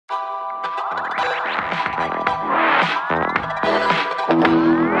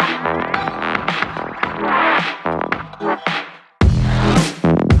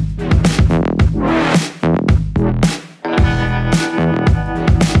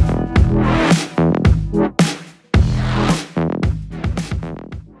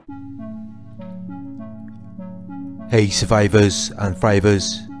Hey survivors and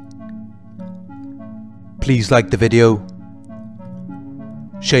thrivers, please like the video,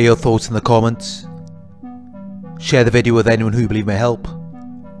 share your thoughts in the comments, share the video with anyone who you believe may help,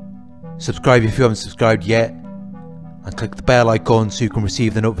 subscribe if you haven't subscribed yet, and click the bell icon so you can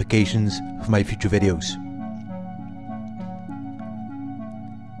receive the notifications of my future videos.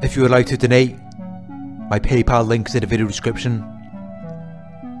 If you would like to donate, my PayPal link is in the video description.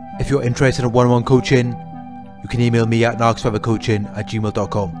 If you're interested in one-on-one coaching, you can email me at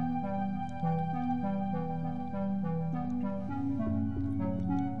narcsurvivorcoaching@gmail.com.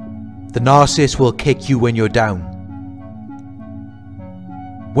 The narcissist will kick you when you're down.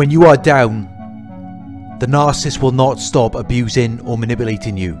 When you are down, the narcissist will not stop abusing or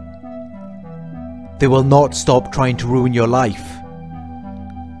manipulating you. They will not stop trying to ruin your life.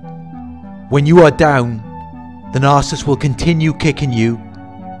 When you are down, the narcissist will continue kicking you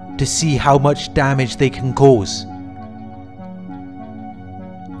to see how much damage they can cause.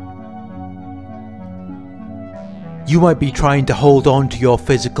 You might be trying to hold on to your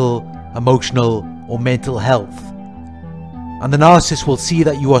physical, emotional, or mental health, and the narcissist will see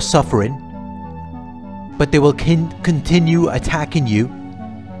that you are suffering, but they will continue attacking you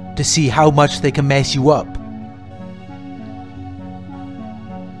to see how much they can mess you up.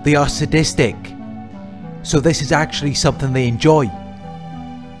 They are sadistic, so this is actually something they enjoy.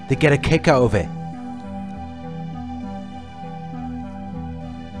 They get a kick out of it.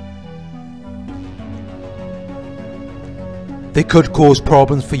 They could cause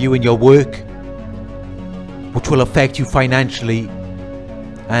problems for you in your work, which will affect you financially,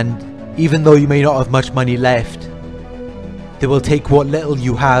 and even though you may not have much money left, they will take what little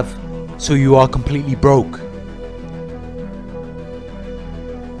you have so you are completely broke.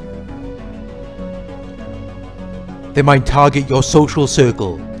 They might target your social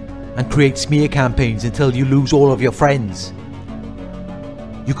circle and create smear campaigns until you lose all of your friends.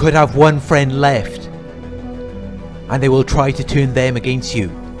 You could have one friend left, and they will try to turn them against you.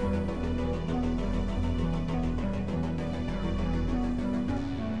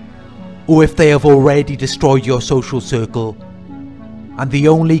 Or if they have already destroyed your social circle, and the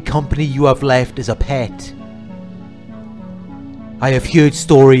only company you have left is a pet. I have heard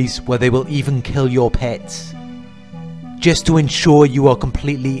stories where they will even kill your pets, just to ensure you are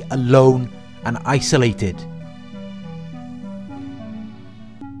completely alone and isolated.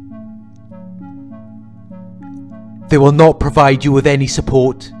 They will not provide you with any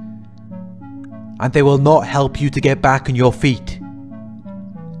support, and they will not help you to get back on your feet.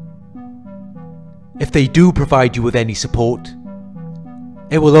 If they do provide you with any support,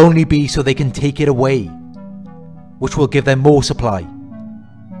 it will only be so they can take it away, which will give them more supply.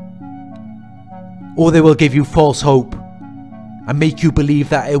 Or they will give you false hope and make you believe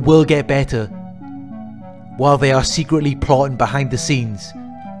that it will get better, while they are secretly plotting behind the scenes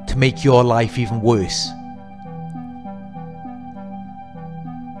to make your life even worse.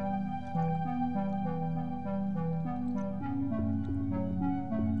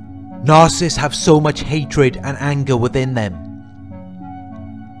 Narcissists have so much hatred and anger within them.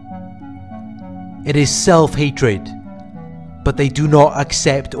 It is self-hatred, but they do not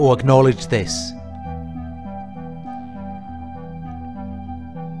accept or acknowledge this.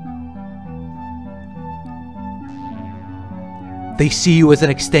 They see you as an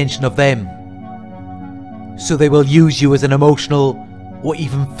extension of them, so they will use you as an emotional or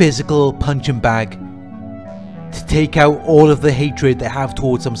even physical punching bag to take out all of the hatred they have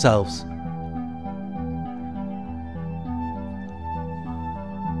towards themselves.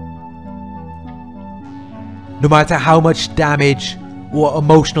 No matter how much damage or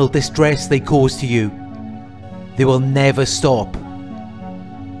emotional distress they cause to you, they will never stop,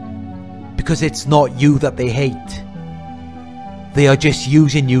 because it's not you that they hate. They are just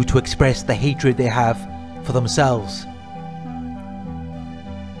using you to express the hatred they have for themselves.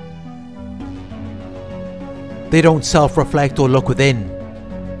 They don't self-reflect or look within.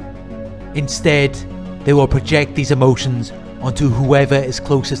 Instead, they will project these emotions onto whoever is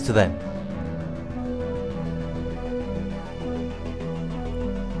closest to them.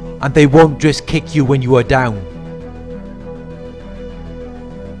 And they won't just kick you when you are down.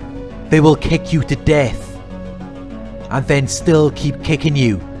 They will kick you to death, and then still keep kicking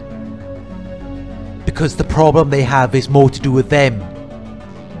you, because the problem they have is more to do with them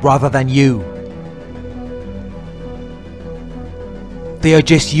rather than you. They are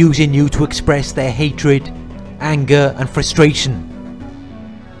just using you to express their hatred, anger, and frustration.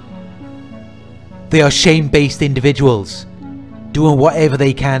 They are shame-based individuals, doing whatever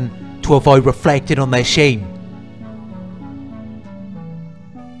they can to avoid reflecting on their shame.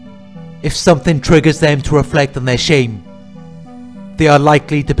 If something triggers them to reflect on their shame, they are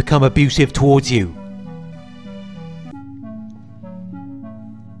likely to become abusive towards you.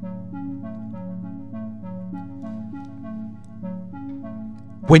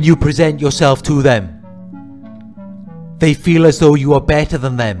 When you present yourself to them, they feel as though you are better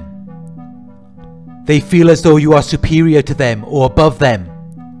than them. They feel as though you are superior to them or above them.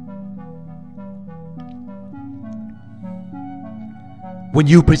 When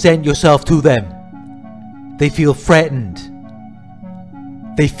you present yourself to them, they feel threatened.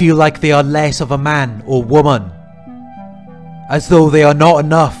 They feel like they are less of a man or woman, as though they are not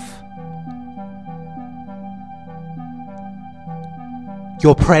enough.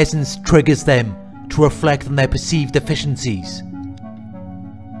 Your presence triggers them to reflect on their perceived deficiencies.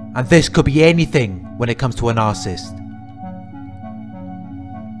 And this could be anything when it comes to a narcissist.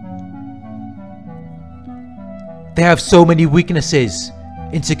 They have so many weaknesses,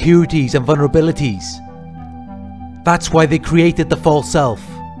 insecurities and vulnerabilities. That's why they created the false self.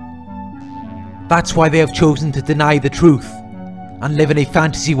 That's why they have chosen to deny the truth and live in a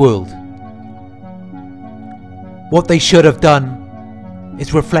fantasy world. What they should have done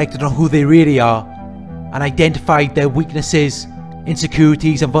is reflected on who they really are and identified their weaknesses,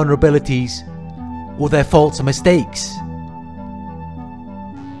 insecurities and vulnerabilities, or their faults and mistakes.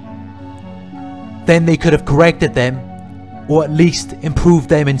 Then they could have corrected them, or at least improved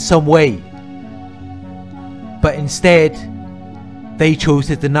them in some way. But instead, they chose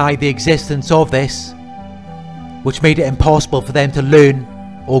to deny the existence of this, which made it impossible for them to learn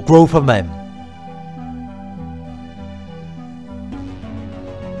or grow from them.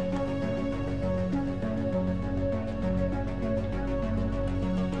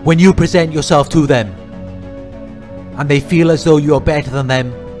 When you present yourself to them, and they feel as though you are better than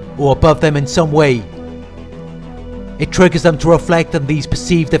them or above them in some way, it triggers them to reflect on these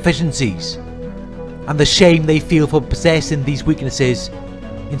perceived deficiencies and the shame they feel for possessing these weaknesses,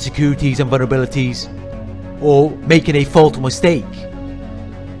 insecurities and vulnerabilities, or making a fault or mistake.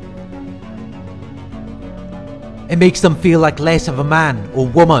 It makes them feel like less of a man or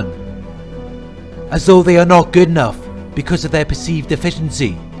woman, as though they are not good enough because of their perceived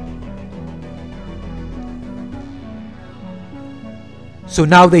deficiency. So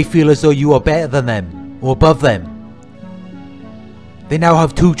now they feel as though you are better than them or above them. They now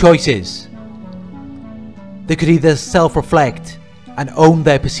have two choices. They could either self-reflect and own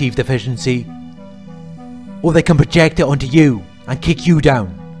their perceived deficiency, or they can project it onto you and kick you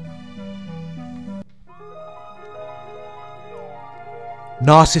down.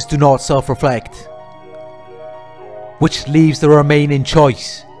 Narcissists do not self-reflect, which leaves the remaining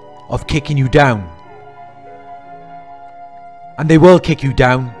choice of kicking you down. And they will kick you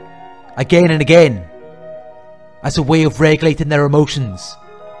down again and again as a way of regulating their emotions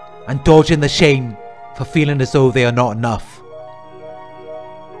and dodging the shame for feeling as though they are not enough.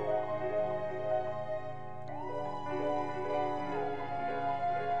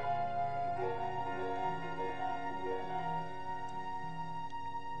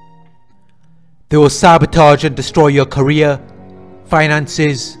 They will sabotage and destroy your career,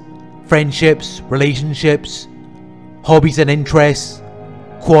 finances, friendships, relationships, hobbies and interests,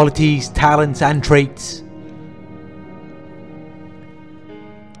 qualities, talents and traits.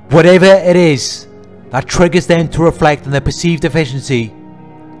 Whatever it is that triggers them to reflect on their perceived deficiency,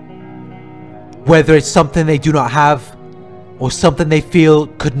 whether it's something they do not have or something they feel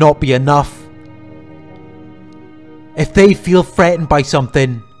could not be enough. If they feel threatened by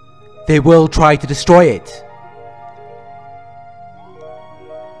something, they will try to destroy it.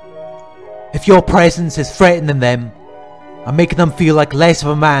 If your presence is threatening them and making them feel like less of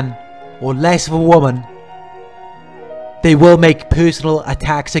a man or less of a woman, they will make personal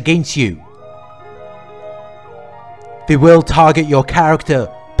attacks against you. They will target your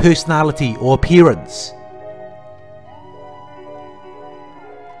character, personality or appearance.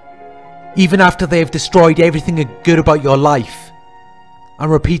 Even after they have destroyed everything good about your life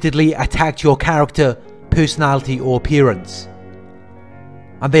and repeatedly attacked your character, personality or appearance,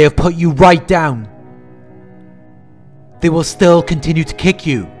 and they have put you right down, they will still continue to kick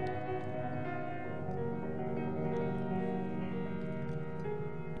you.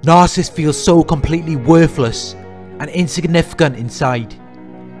 Narcissists feel so completely worthless and insignificant inside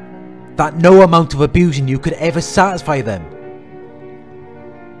that no amount of abusing you could ever satisfy them.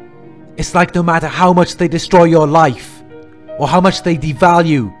 It's like no matter how much they destroy your life, or how much they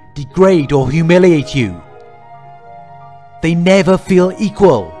devalue, degrade or humiliate you, they never feel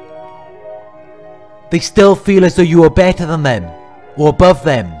equal. They still feel as though you are better than them or above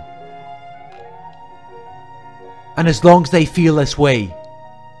them. And as long as they feel this way,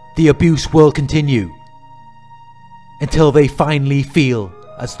 the abuse will continue until they finally feel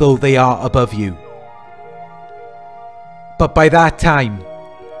as though they are above you. But by that time,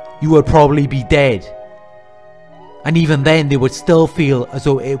 you would probably be dead. And even then, they would still feel as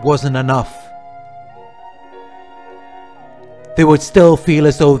though it wasn't enough. They would still feel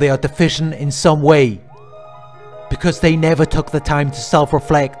as though they are deficient in some way because they never took the time to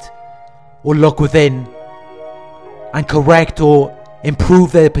self-reflect or look within and correct or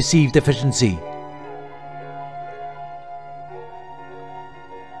improve their perceived deficiency.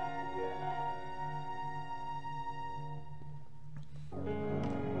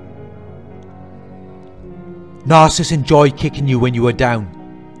 Narcissists enjoy kicking you when you are down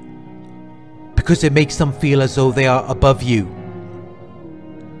because it makes them feel as though they are above you.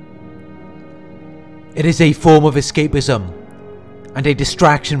 It is a form of escapism and a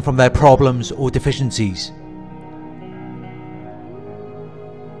distraction from their problems or deficiencies.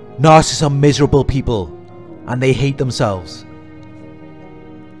 Narcissists are miserable people and they hate themselves.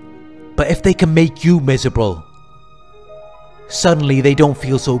 But if they can make you miserable, suddenly they don't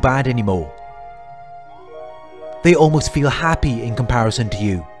feel so bad anymore. They almost feel happy in comparison to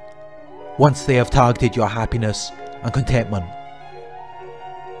you once they have targeted your happiness and contentment.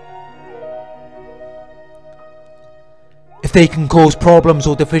 If they can cause problems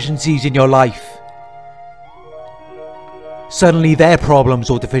or deficiencies in your life, suddenly their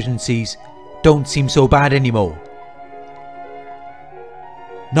problems or deficiencies don't seem so bad anymore.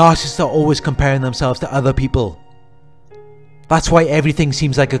 Narcissists are always comparing themselves to other people. That's why everything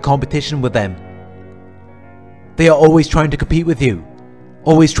seems like a competition with them. They are always trying to compete with you,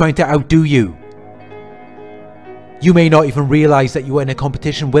 always trying to outdo you. You may not even realize that you are in a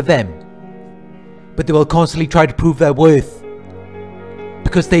competition with them, but they will constantly try to prove their worth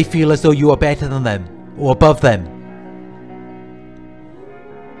because they feel as though you are better than them or above them.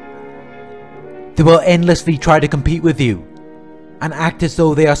 They will endlessly try to compete with you and act as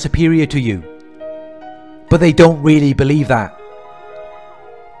though they are superior to you, but they don't really believe that.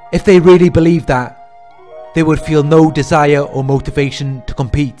 If they really believed that, they would feel no desire or motivation to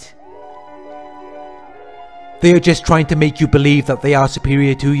compete. They are just trying to make you believe that they are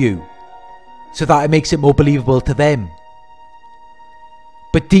superior to you, so that it makes it more believable to them.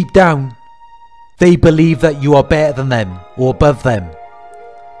 But deep down, they believe that you are better than them or above them.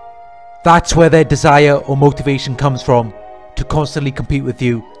 That's where their desire or motivation comes from, to constantly compete with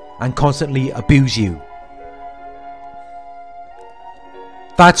you and constantly abuse you.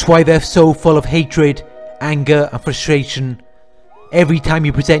 That's why they're so full of hatred, anger and frustration every time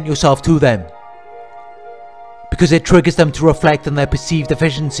you present yourself to them, because it triggers them to reflect on their perceived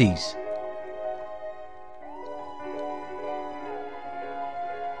deficiencies.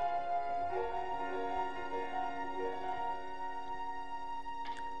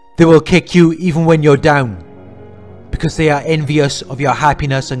 They will kick you even when you're down, because they are envious of your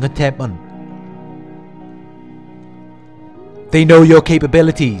happiness and contentment. They know your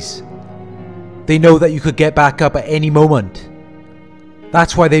capabilities. They know that you could get back up at any moment.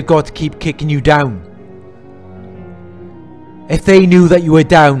 That's why they've got to keep kicking you down. If they knew that you were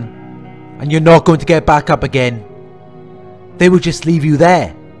down and you're not going to get back up again, they would just leave you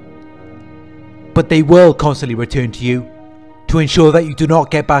there. But they will constantly return to you to ensure that you do not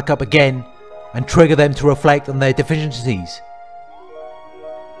get back up again and trigger them to reflect on their deficiencies.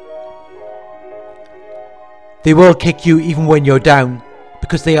 They will kick you even when you're down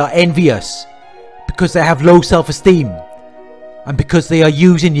because they are envious, because they have low self-esteem, and because they are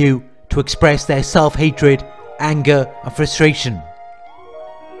using you to express their self-hatred, anger and frustration.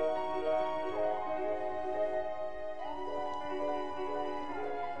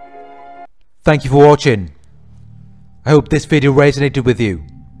 Thank you for watching. I hope this video resonated with you.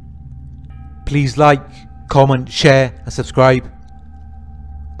 Please like, comment, share and subscribe.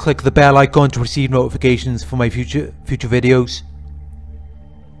 Click the bell icon to receive notifications for my future videos.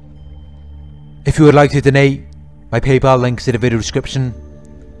 If you would like to donate, my PayPal link is in the video description.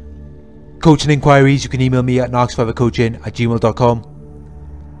 Coaching inquiries, you can email me at narcsurvivorcoaching@gmail.com.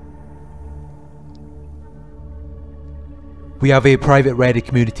 We have a private Reddit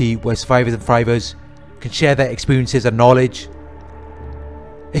community where survivors and thrivers can share their experiences and knowledge.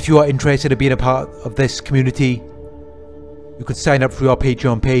 If you are interested in being a part of this community, you can sign up through our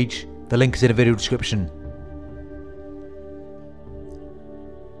Patreon page. The link is in the video description.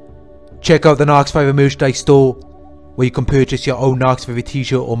 Check out the Narc Survivor merchandise store, where you can purchase your own Narc Survivor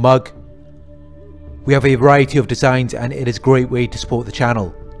t-shirt or mug. We have a variety of designs and it is a great way to support the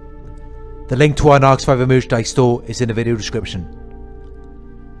channel. The link to our Narc Survivor merchandise store is in the video description.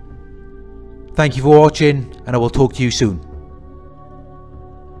 Thank you for watching and I will talk to you soon.